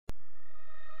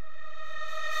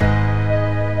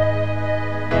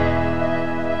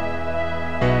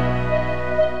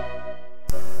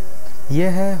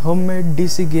यह है homemade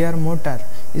DC gear motor.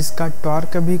 इसका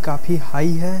टॉर्क भी काफ़ी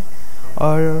हाई है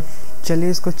और चलिए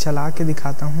इसको चला के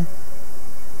दिखाता हूँ।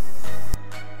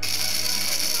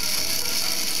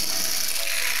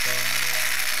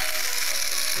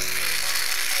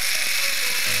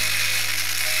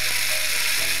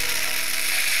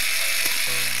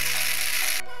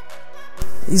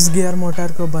 इस गियर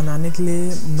मोटर को बनाने के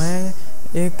लिए मैं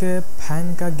एक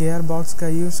फैन का गियर बॉक्स का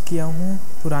यूज़ किया हूँ,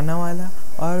 पुराना वाला,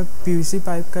 और पीवीसी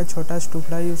पाइप का छोटा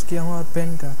टुकड़ा यूज़ किया हूँ और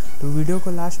पेन का। तो वीडियो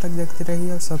को लास्ट तक देखते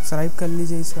रहिए और सब्सक्राइब कर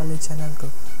लीजिए इस वाले चैनल को।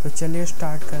 तो चलिए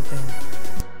स्टार्ट करते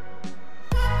हैं।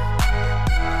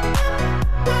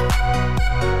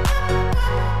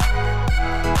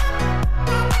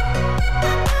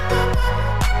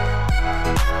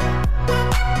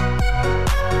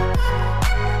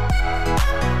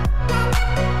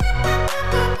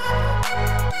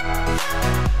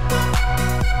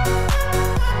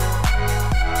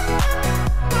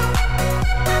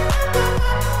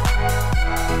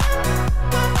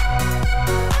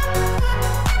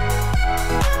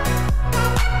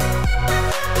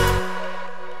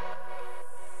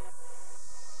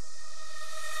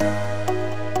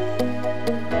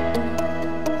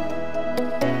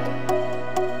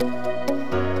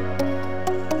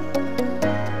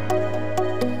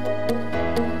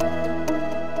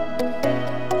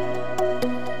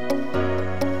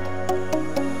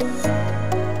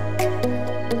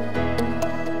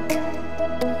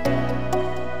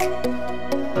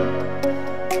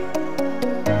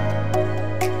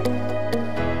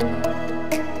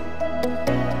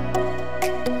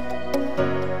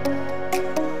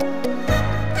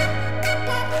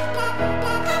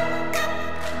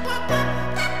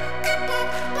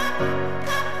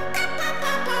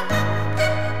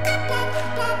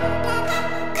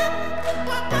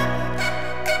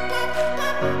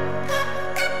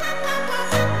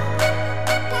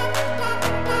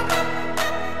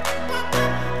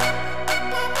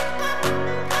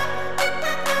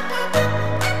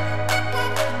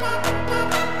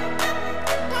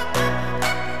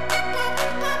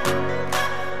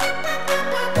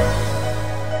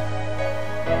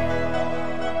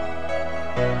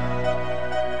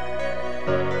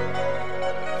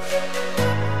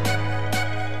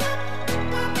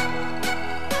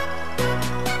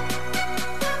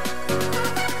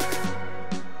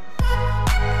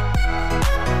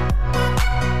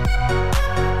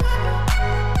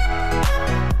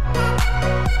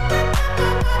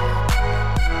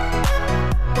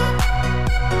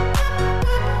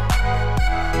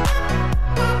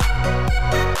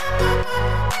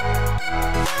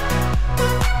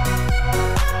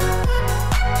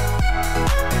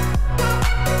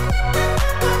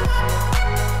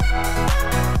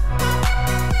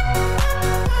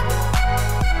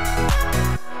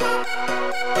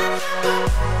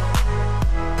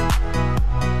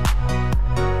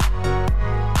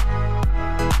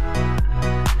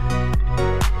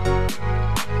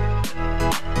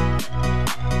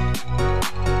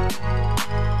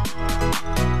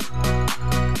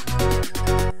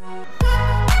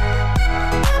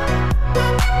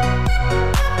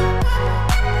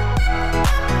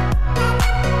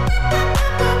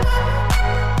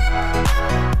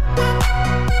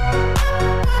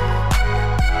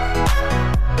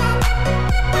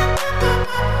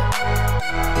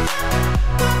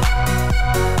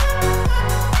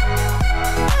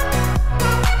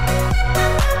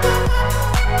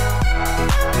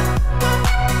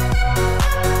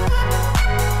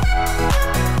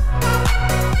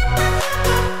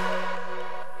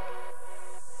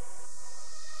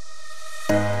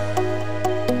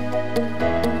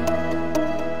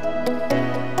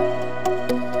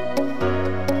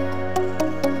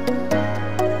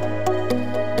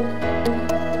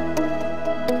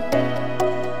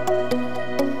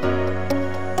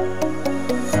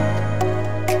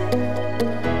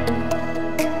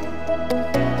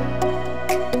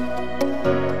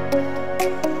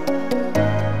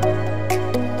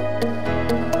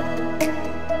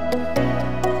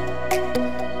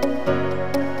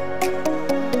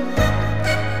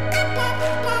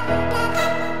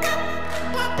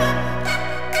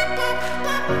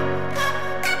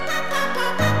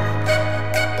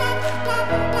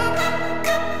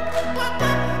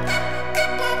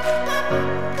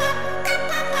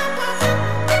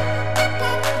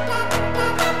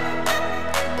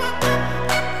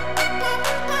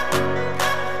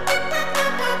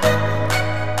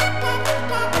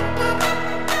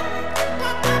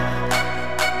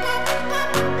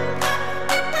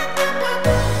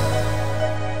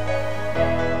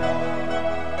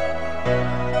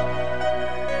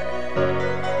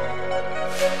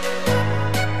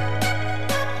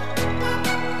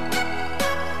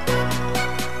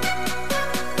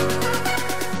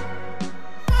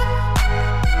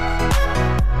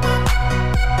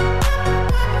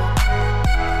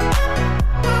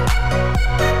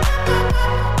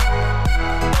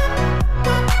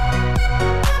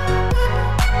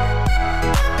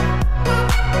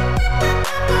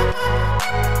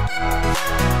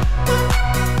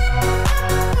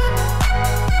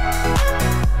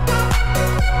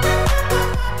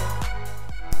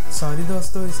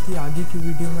 तो इसकी आगे की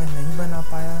वीडियो मैं नहीं बना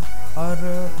पाया और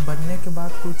बनने के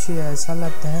बाद कुछ ऐसा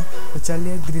लगता है। तो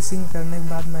चलिए ग्रीसिंग करने के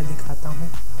बाद मैं दिखाता हूँ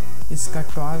इसका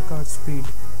टॉर्क और स्पीड।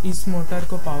 इस मोटर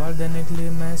को पावर देने के लिए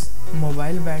मैं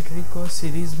मोबाइल बैटरी को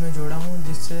सीरीज़ में जोड़ा हूँ,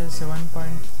 जिससे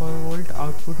 7.4 वोल्ट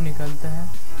आउटपुट निकलता है।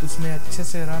 उसमें अच्छे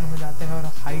से रन हो जाते हैं और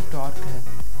हाई टॉर्क है।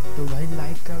 तो भाई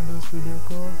लाइक कर दो इस वीडियो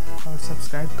को और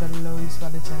सब्सक्राइब कर लो इस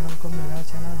वाले चैनल को, मेरा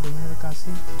चैनल डोमिनर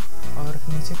काशी, और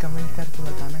नीचे कमेंट करके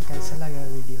बताना कैसा लगा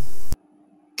वीडियो।